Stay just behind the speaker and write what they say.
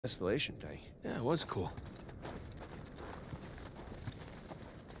Installation thing. Yeah, it was cool.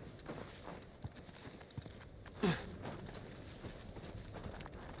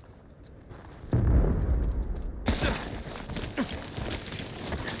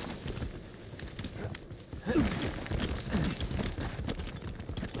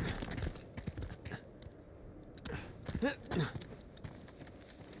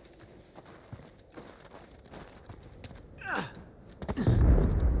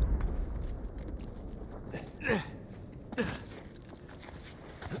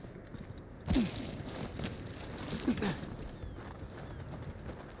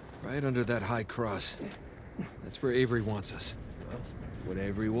 Right under that high cross. That's where Avery wants us. Well, what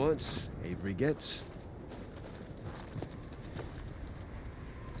Avery wants, Avery gets.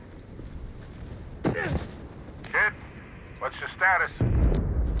 Kid, what's your status?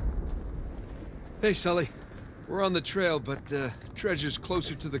 Hey, Sully. We're on the trail, but treasure's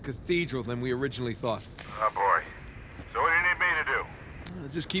closer to the cathedral than we originally thought. Oh boy. So what do you need me to do?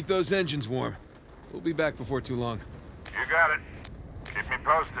 Just keep those engines warm. We'll be back before too long. You got it. Keep me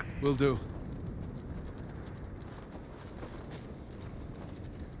posted. Will do.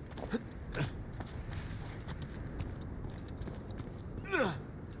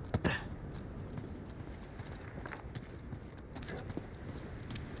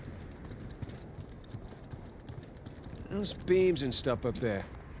 Those beams and stuff up there.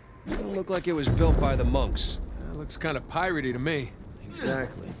 Don't look like it was built by the monks. That looks kind of piratey to me.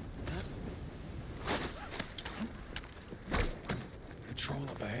 Exactly. Patrol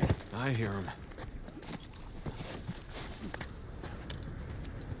up ahead. I hear him.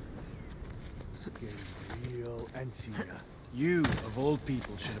 Getting real antsy now. You, of all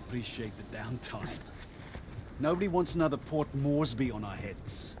people, should appreciate the downtime. Nobody wants another Port Moresby on our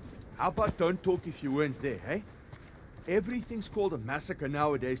heads. How about don't talk if you weren't there, hey? Everything's called a massacre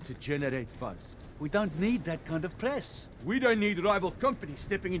nowadays to generate buzz. We don't need that kind of press. We don't need rival companies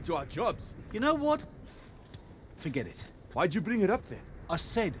stepping into our jobs. You know what? Forget it. Why'd you bring it up then? I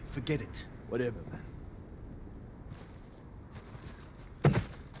said forget it. Whatever, man.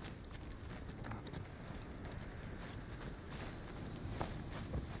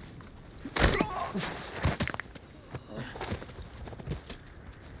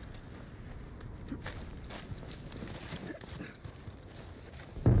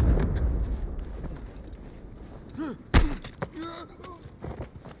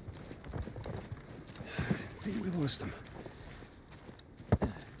 I think we lost him.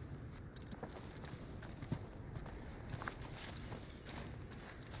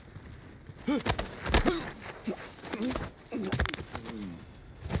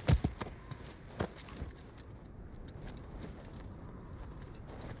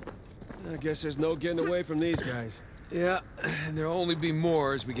 I guess there's no getting away from these guys. Yeah, and there'll only be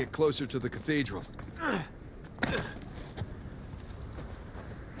more as we get closer to the cathedral.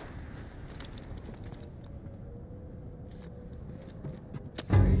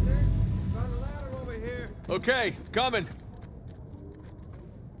 Okay, coming.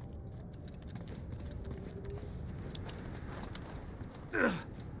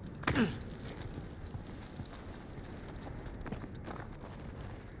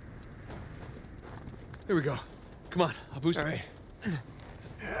 Here we go. Come on, I'll boost. All right.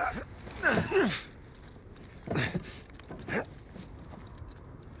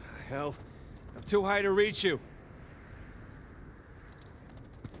 Hell, I'm too high to reach you.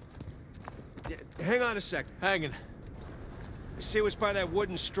 Yeah, hang on a sec. Hanging. I see what's by that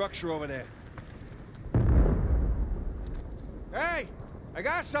wooden structure over there. Hey, I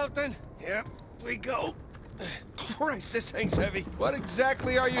got something. Here we go. Christ, this thing's heavy. What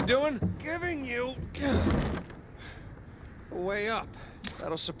exactly are you doing? Giving you a way up.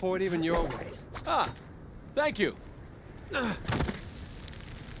 That'll support even your weight. Ah, thank you. Hey,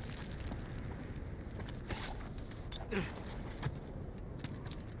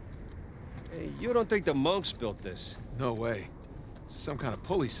 you don't think the monks built this? No way. Some kind of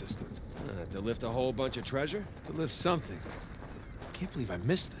pulley system. To lift a whole bunch of treasure? To lift something. I can't believe I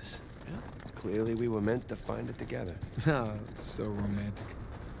missed this. Clearly we were meant to find it together. Ah, so romantic.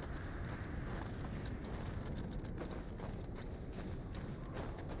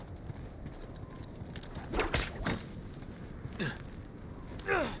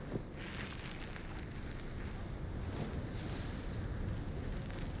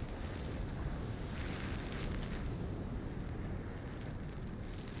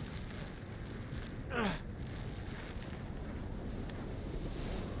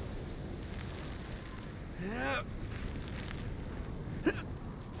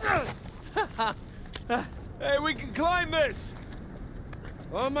 Hey, we can climb this!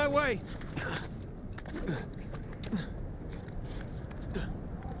 Oh, On my way.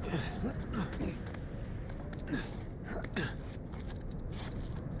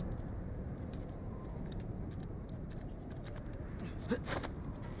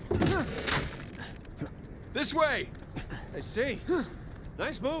 This way! I see.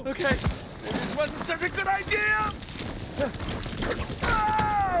 Nice move. Okay, maybe this wasn't such a good idea!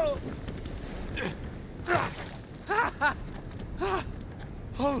 Oh!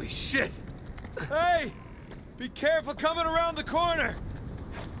 Holy shit! Hey! Be careful coming around the corner!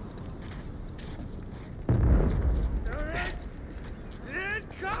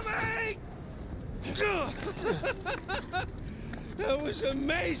 Incoming! That was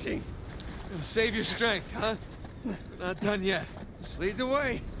amazing. Save your strength, huh? We're not done yet. Just lead the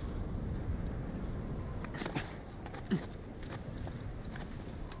way.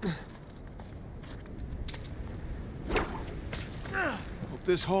 Hope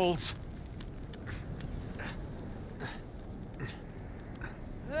this holds.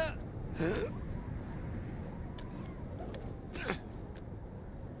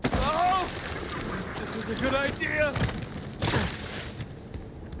 Oh! This was a good idea!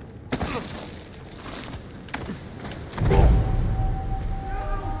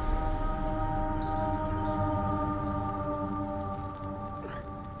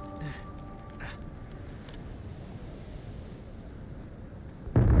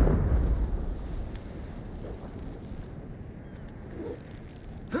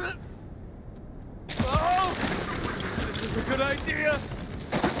 Oh! This is a good idea!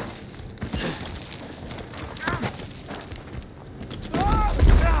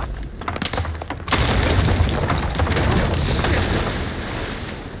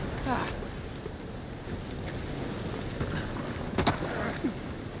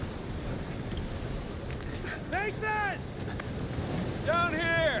 Nathan! Down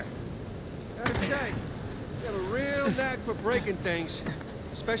here! Okay. You have a real knack for breaking things,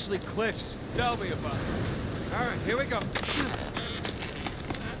 especially cliffs. Tell me about it. All right, here we go.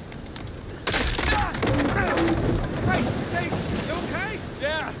 Hey, you okay?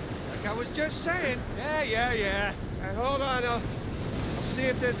 Yeah! Like I was just saying. Yeah. All right, hold on. I'll see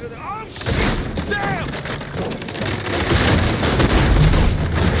if there's another. Oh, shit! Sam!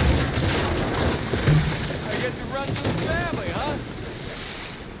 I guess it runs in the family, huh?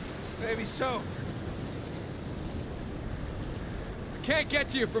 Maybe so. Can't get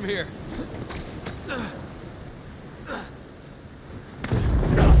to you from here.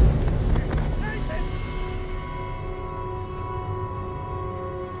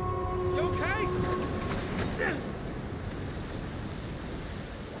 You okay?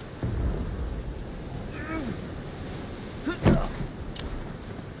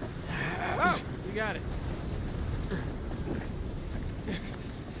 Oh, you got it.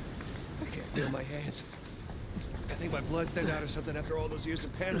 I can't feel my hands. I think my blood thinned out or something after all those years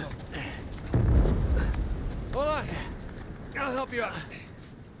in Panama. Hold on. I'll help you out.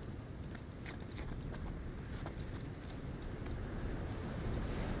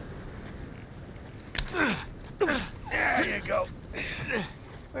 There you go.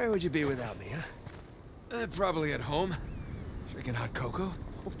 Where would you be without me, huh? Probably at home. Drinking hot cocoa?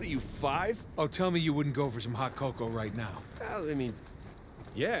 What are you, 5? Oh, tell me you wouldn't go for some hot cocoa right now. Well, I mean,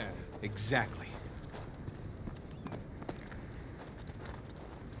 yeah. Exactly.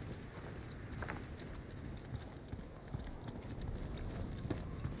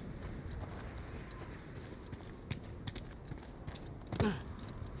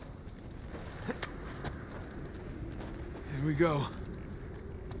 Here we go.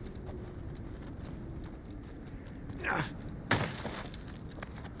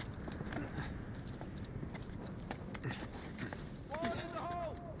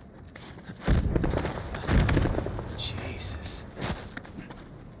 Jesus.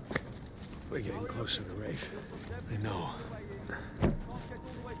 We're getting closer to Rafe. I know.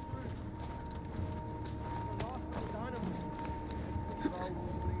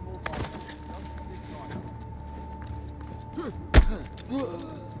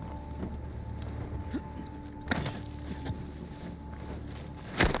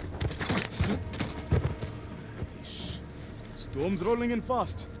 Storm's rolling in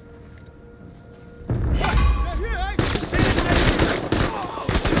fast.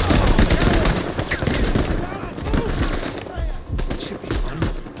 Should be fun.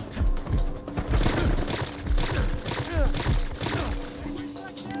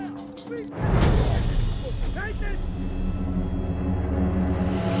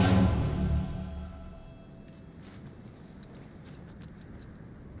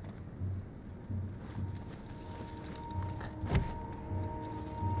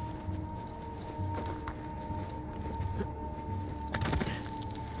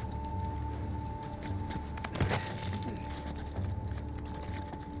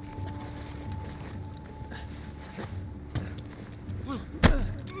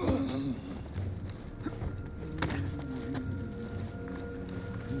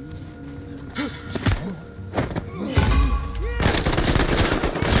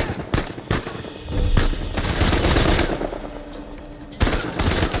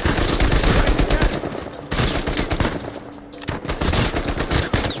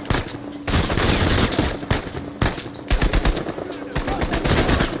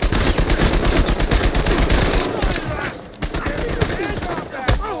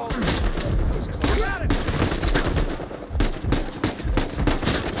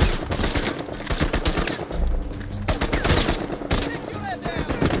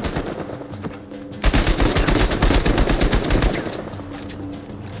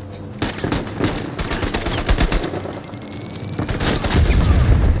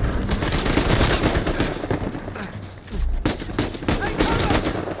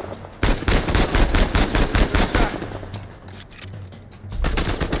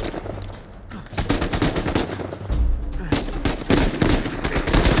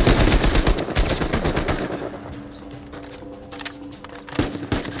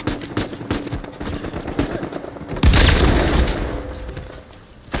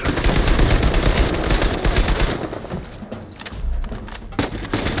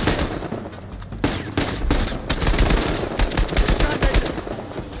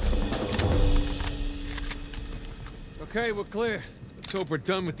 Okay, we're clear. Let's hope we're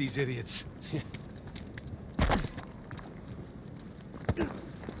done with these idiots.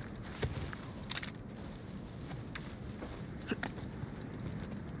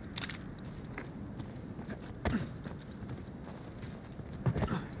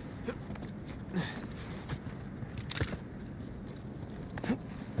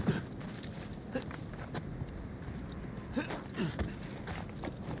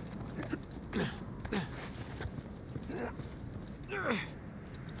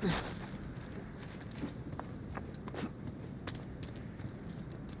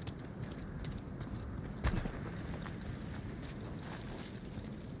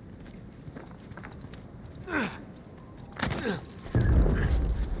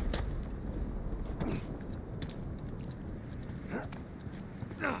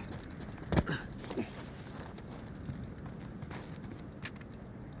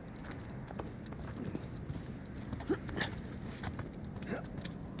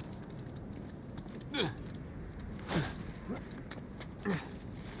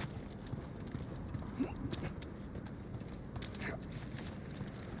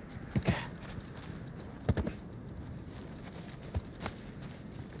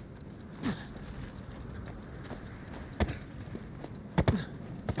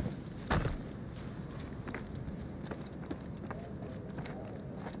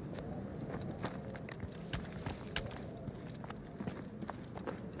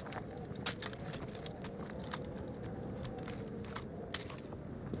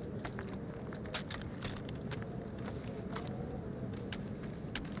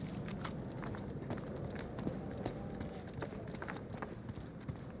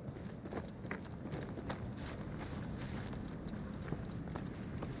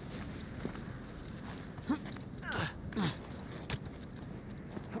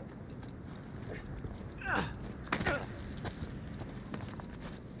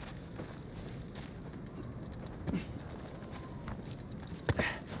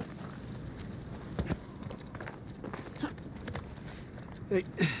 Hey,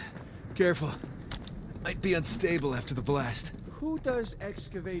 careful. Might be unstable after the blast. Who does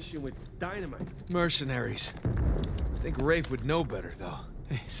excavation with dynamite? Mercenaries. I think Rafe would know better, though.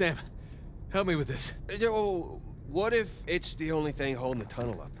 Hey, Sam, help me with this. What if it's the only thing holding the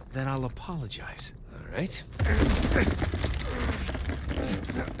tunnel up? Then I'll apologize. All right.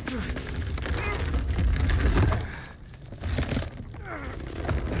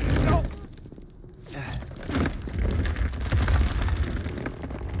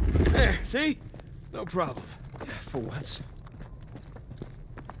 There, see? No problem. For once.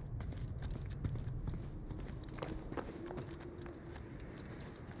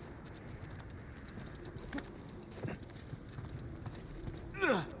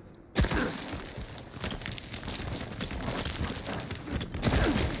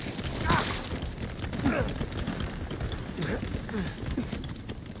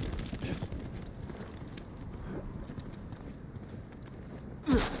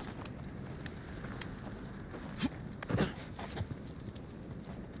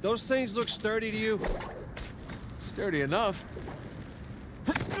 Those things look sturdy to you? Sturdy enough.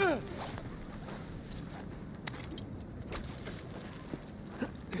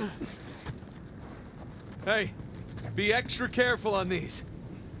 Hey, be extra careful on these.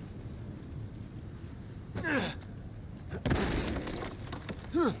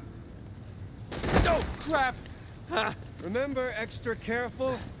 Oh, crap! Remember, extra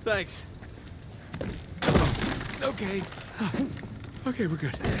careful? Thanks. Okay. Okay, we're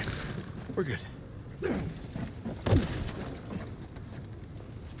good. We're good.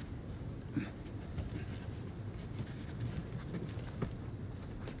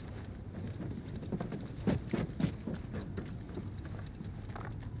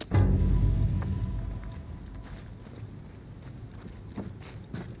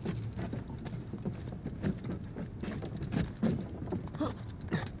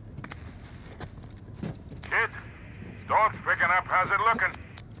 Kid, dog's picking up. How's it looking?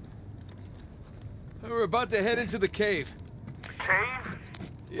 We're about to head into the cave. The cave?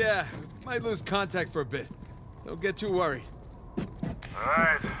 Yeah, might lose contact for a bit. Don't get too worried. All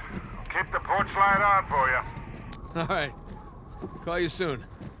right. I'll keep the porch light on for you. All right. Call you soon.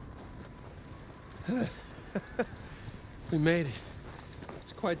 We made it.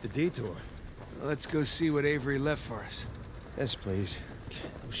 It's quite the detour. Let's go see what Avery left for us. Yes, please.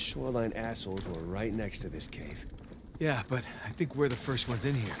 Those shoreline assholes were right next to this cave. Yeah, but I think we're the first ones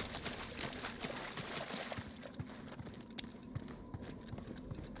in here.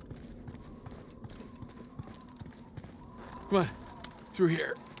 Come on, through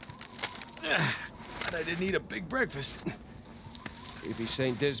here. And I didn't eat a big breakfast. Maybe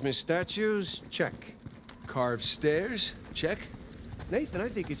St. Dismas statues? Check. Carved stairs? Check. Nathan, I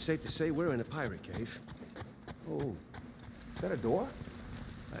think it's safe to say we're in a pirate cave. Oh, is that a door?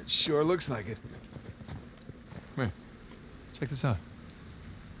 That sure looks like it. Come here. Check this out.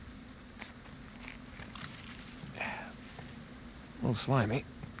 A little slimy.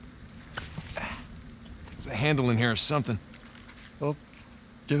 There's a handle in here or something. Well,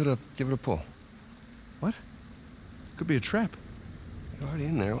 give it a pull. What? Could be a trap. You're already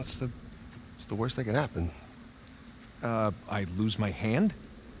in there. What's the worst that could happen? I lose my hand?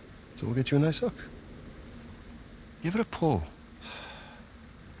 So we'll get you a nice hook. Give it a pull.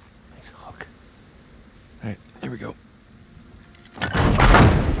 Nice hook. All right, here we go.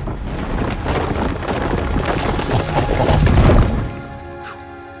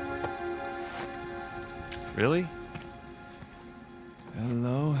 Really?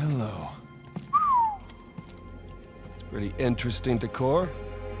 Hello, hello. It's pretty interesting decor.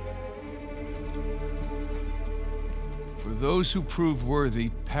 For those who prove worthy,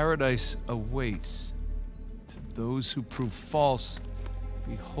 paradise awaits. To those who prove false,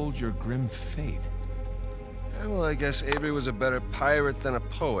 behold your grim fate. Yeah, well, I guess Avery was a better pirate than a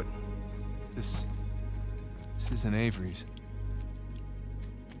poet. This isn't Avery's.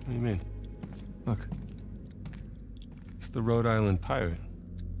 What do you mean? Look, It's the Rhode Island pirate.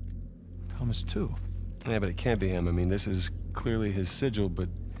 Thomas too. Yeah, but it can't be him. I mean, this is clearly his sigil, but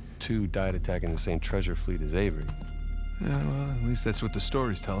two died attacking the same treasure fleet as Avery. Yeah, well, at least that's what the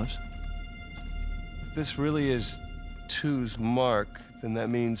stories tell us. If this really is Two's mark, then that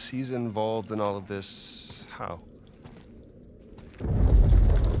means he's involved in all of this. How?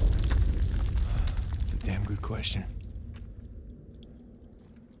 That's a damn good question.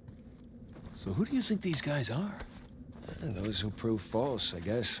 So who do you think these guys are? Those who prove false, I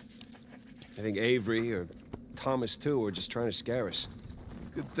guess. I think Avery or Thomas too are just trying to scare us.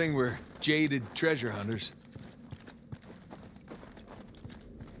 Good thing we're jaded treasure hunters.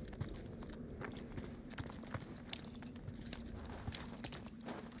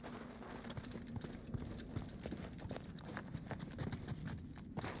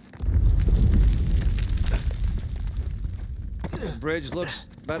 The bridge looks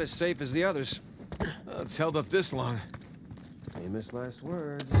about as safe as the others. Well, it's held up this long. Famous last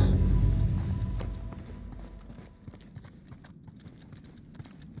words.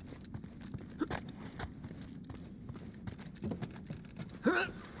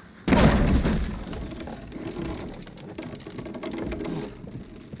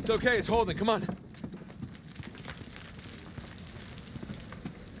 It's okay, it's holding, come on.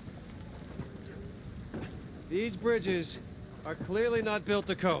 These bridges are clearly not built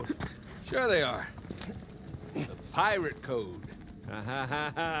to code. Sure they are. The pirate code. Ha ha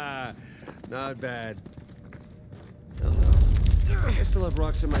ha ha. Not bad. Oh no. I still have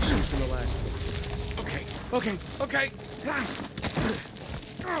rocks in my shoes from the last one. Okay.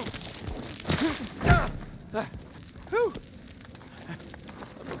 Whew.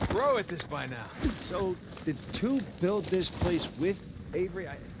 I'm a pro at this by now. So, did Two build this place with Avery?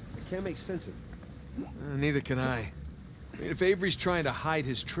 I can't make sense of it. Neither can I. I mean, if Avery's trying to hide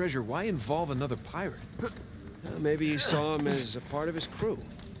his treasure, why involve another pirate? Maybe he saw him as a part of his crew.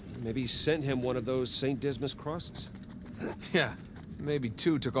 Maybe he sent him one of those St. Dismas crosses. Yeah, maybe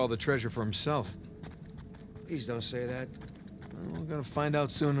Two took all the treasure for himself. Please don't say that. Well, we're gonna find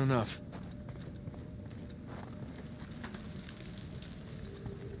out soon enough.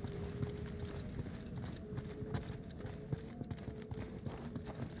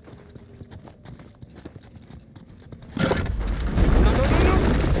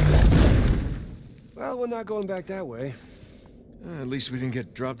 we're not going back that way. At least we didn't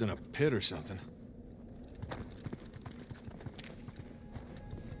get dropped in a pit or something.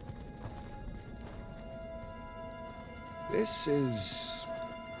 This is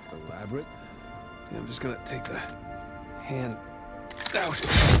elaborate. Yeah, I'm just gonna take the hand out.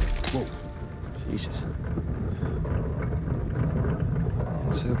 Whoa. Jesus.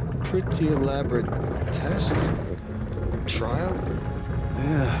 It's a pretty elaborate test? A trial?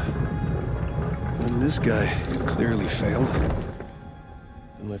 Yeah. And this guy clearly failed.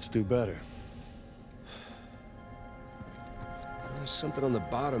 Then let's do better. There's something on the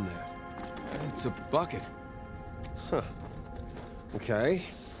bottom there. It's a bucket. Huh. Okay.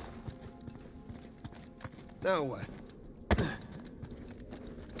 Now what?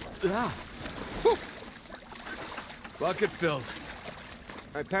 Ah! Whew. Bucket filled.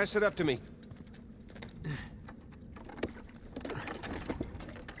 All right, pass it up to me.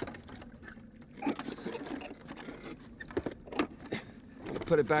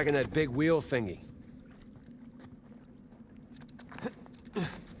 Put it back in that big wheel thingy. All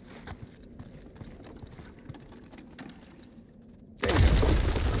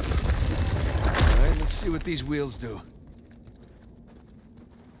right, let's see what these wheels do.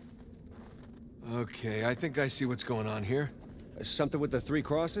 Okay, I think I see what's going on here. Something with the 3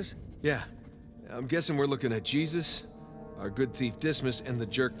 crosses? Yeah. I'm guessing we're looking at Jesus, our good thief Dismas, and the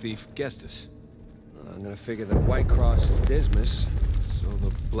jerk thief Gestus. I'm gonna figure the white cross is Dismas. So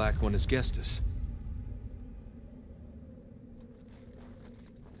the black one is Gestus.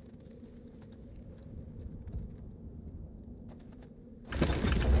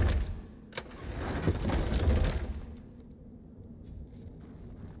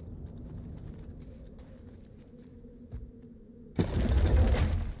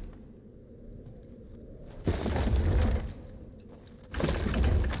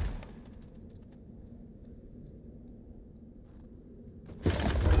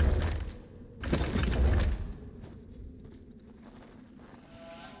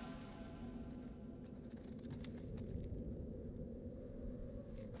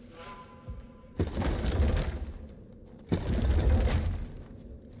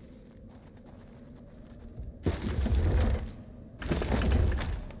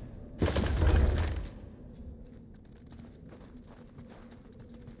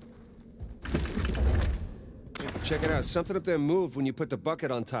 Check it out. Something up there moved when you put the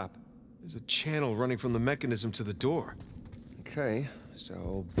bucket on top. There's a channel running from the mechanism to the door. Okay,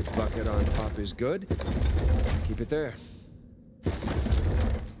 so bucket on top is good. Keep it there.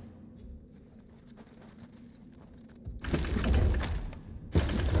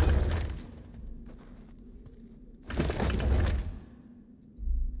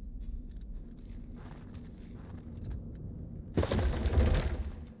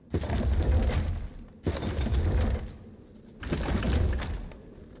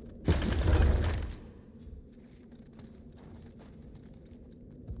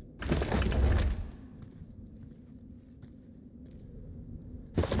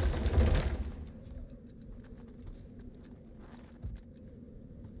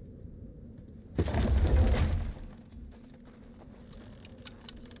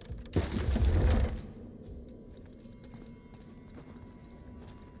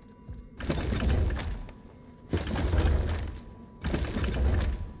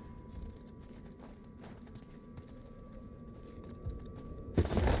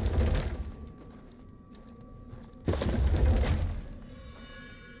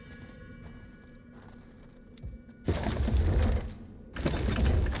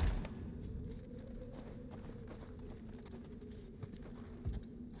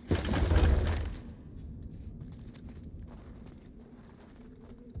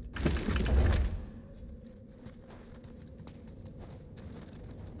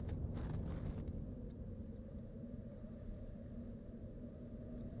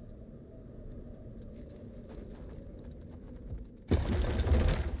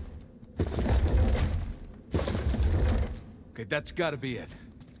 Okay, that's gotta be it.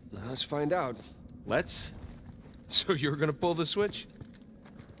 Now let's find out. Let's? So you're gonna pull the switch?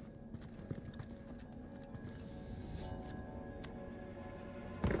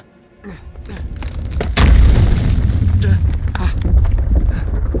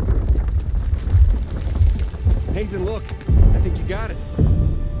 Nathan, look. I think you got it.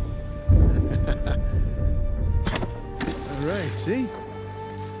 All right, see?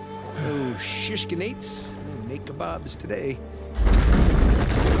 Oh, shishkinates. Make kebabs today.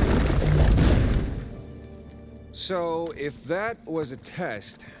 So, if that was a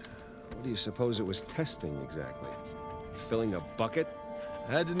test, what do you suppose it was testing exactly? Filling a bucket?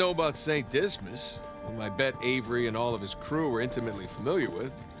 I had to know about St. Dismas, whom I bet Avery and all of his crew were intimately familiar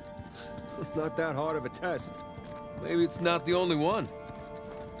with. Not that hard of a test. Maybe it's not the only one.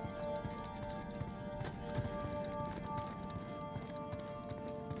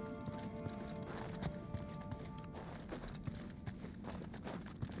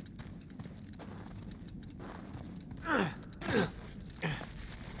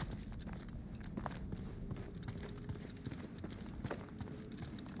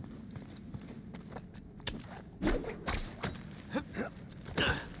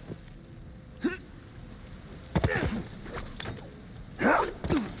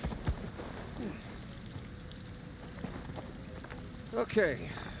 Okay,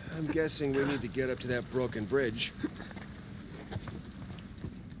 I'm guessing we need to get up to that broken bridge.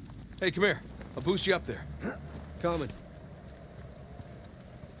 Hey, come here. I'll boost you up there. Coming.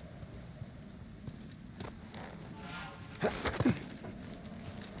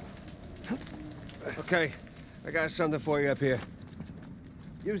 Okay, I got something for you up here.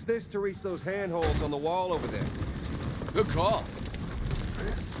 Use this to reach those handholds on the wall over there. Good call.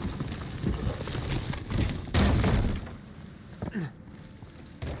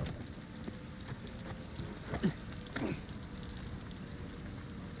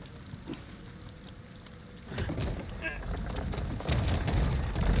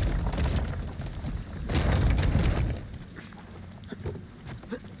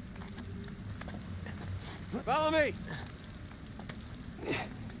 Follow me!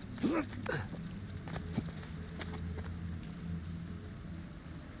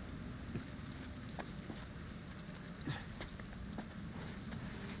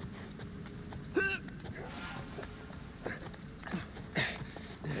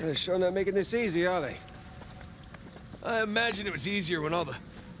 They're sure not making this easy, are they? I imagine it was easier when all the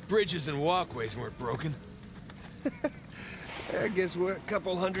bridges and walkways weren't broken. I guess we're a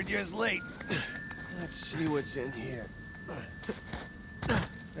couple hundred years late. Let's see what's in here.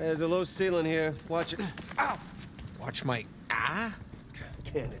 There's a low ceiling here. Watch it. Ow! Watch my... Ah?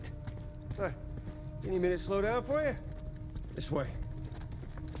 Can it? Any minute slow down for you? This way.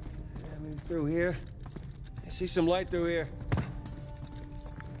 Move through here. I see some light through here.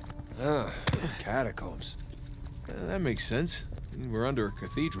 Ah, catacombs. That makes sense. We're under a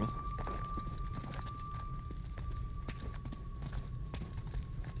cathedral.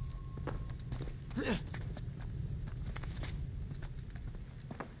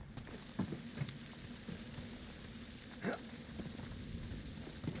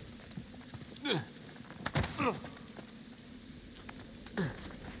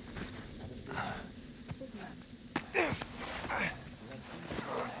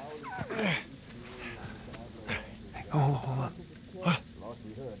 Hold on. What?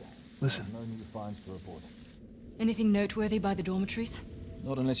 Listen. Anything noteworthy by the dormitories?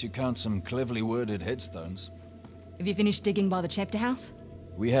 Not unless you count some cleverly worded headstones. Have you finished digging by the chapter house?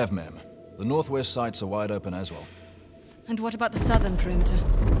 We have, ma'am. The northwest sites are wide open as well. And what about the southern perimeter?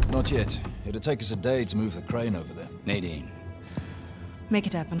 Not yet. It'll take us a day to move the crane over there. Nadine. Make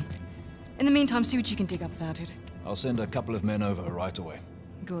it happen. In the meantime, see what you can dig up without it. I'll send a couple of men over right away.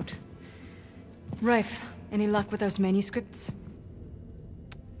 Good. Rafe, any luck with those manuscripts?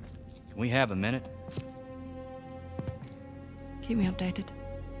 Can we have a minute? Keep me updated.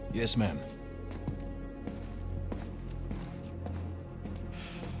 Yes, ma'am.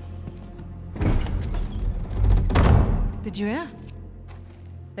 Did you hear?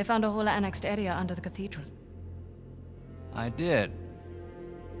 They found a whole annexed area under the cathedral. I did.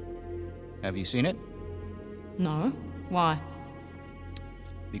 Have you seen it? No. Why?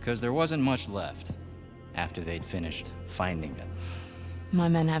 Because there wasn't much left after they'd finished finding it. My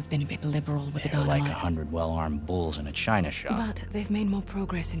men have been a bit liberal with the They're dynamite. like 100 well-armed bulls in a china shop. But they've made more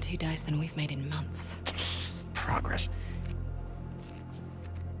progress in 2 days than we've made in months. Progress.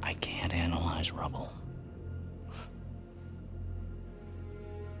 I can't analyze rubble.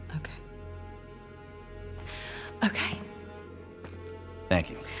 Okay. Okay. Thank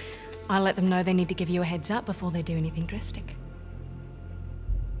you. I'll let them know they need to give you a heads up before they do anything drastic.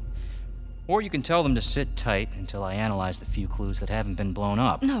 Or you can tell them to sit tight until I analyze the few clues that haven't been blown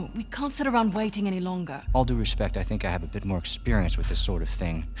up. No, we can't sit around waiting any longer. All due respect, I think I have a bit more experience with this sort of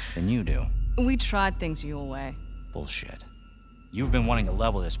thing than you do. We tried things your way. Bullshit. You've been wanting to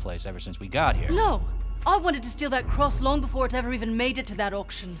level this place ever since we got here. No! I wanted to steal that cross long before it ever even made it to that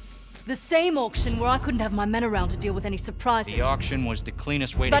auction. The same auction where I couldn't have my men around to deal with any surprises. The auction was the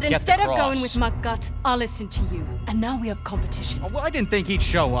cleanest way to But get the cross. instead of going with my gut, I listened to you. And now we have competition. Oh, well, I didn't think he'd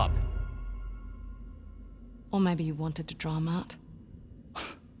show up. Or maybe you wanted to draw him out.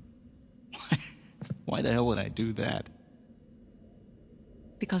 Why the hell would I do that?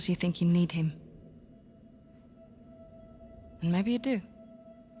 Because you think you need him. And maybe you do.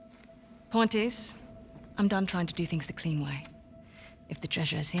 Point is, I'm done trying to do things the clean way. If the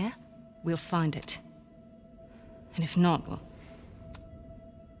treasure is here, we'll find it. And if not, well...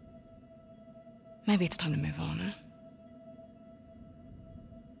 maybe it's time to move on, huh?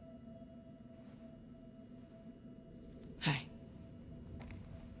 Hey.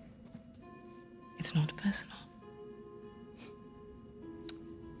 It's not personal.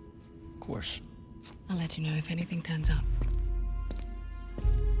 Of course. I'll let you know if anything turns up.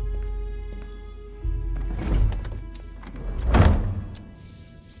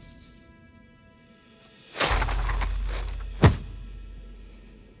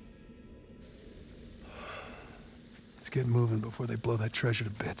 Let's get moving before they blow that treasure to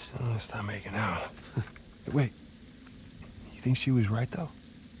bits. Oh, stop making out. Wait. You think she was right, though?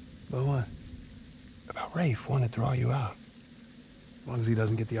 About what? About Rafe wanting to draw you out. As long as he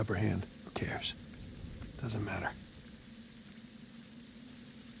doesn't get the upper hand, who cares? Doesn't matter.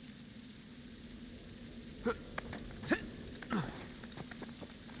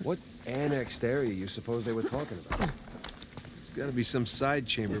 What annexed area you suppose they were talking about? There's gotta be some side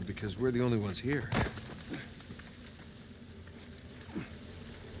chamber because we're the only ones here.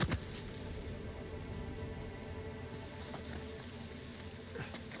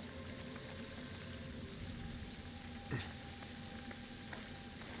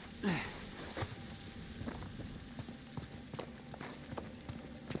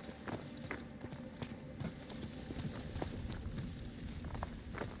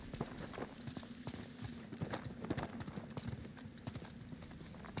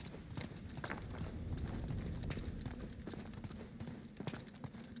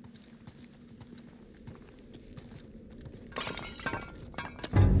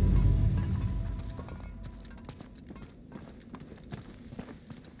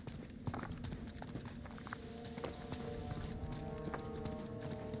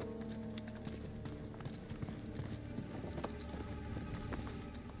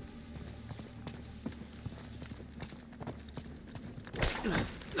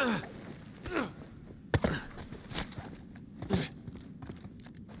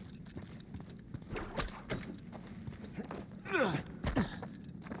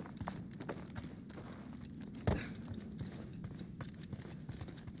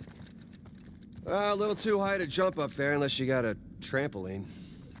 A little too high to jump up there unless you got a trampoline.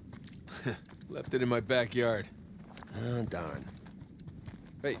 Left it in my backyard. Oh, darn.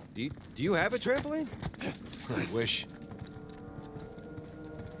 Hey, do you have a trampoline? I wish.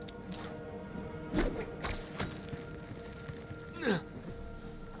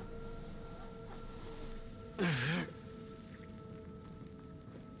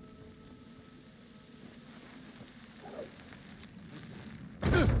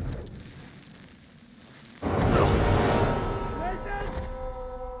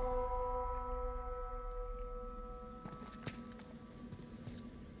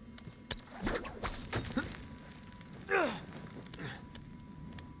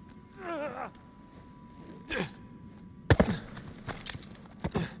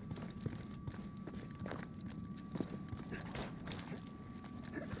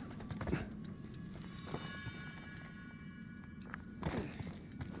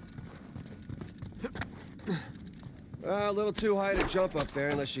 A little too high to jump up there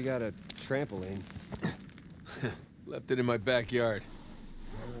unless you got a trampoline. Left it in my backyard.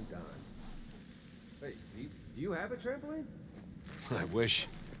 Oh, darn. Hey, do you have a trampoline? I wish.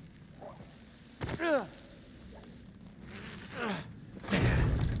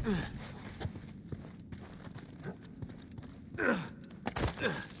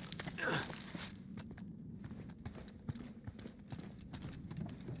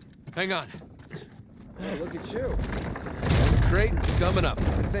 Hang on. Oh, look at you. Crate coming up.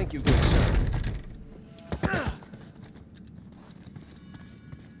 Thank you, good sir.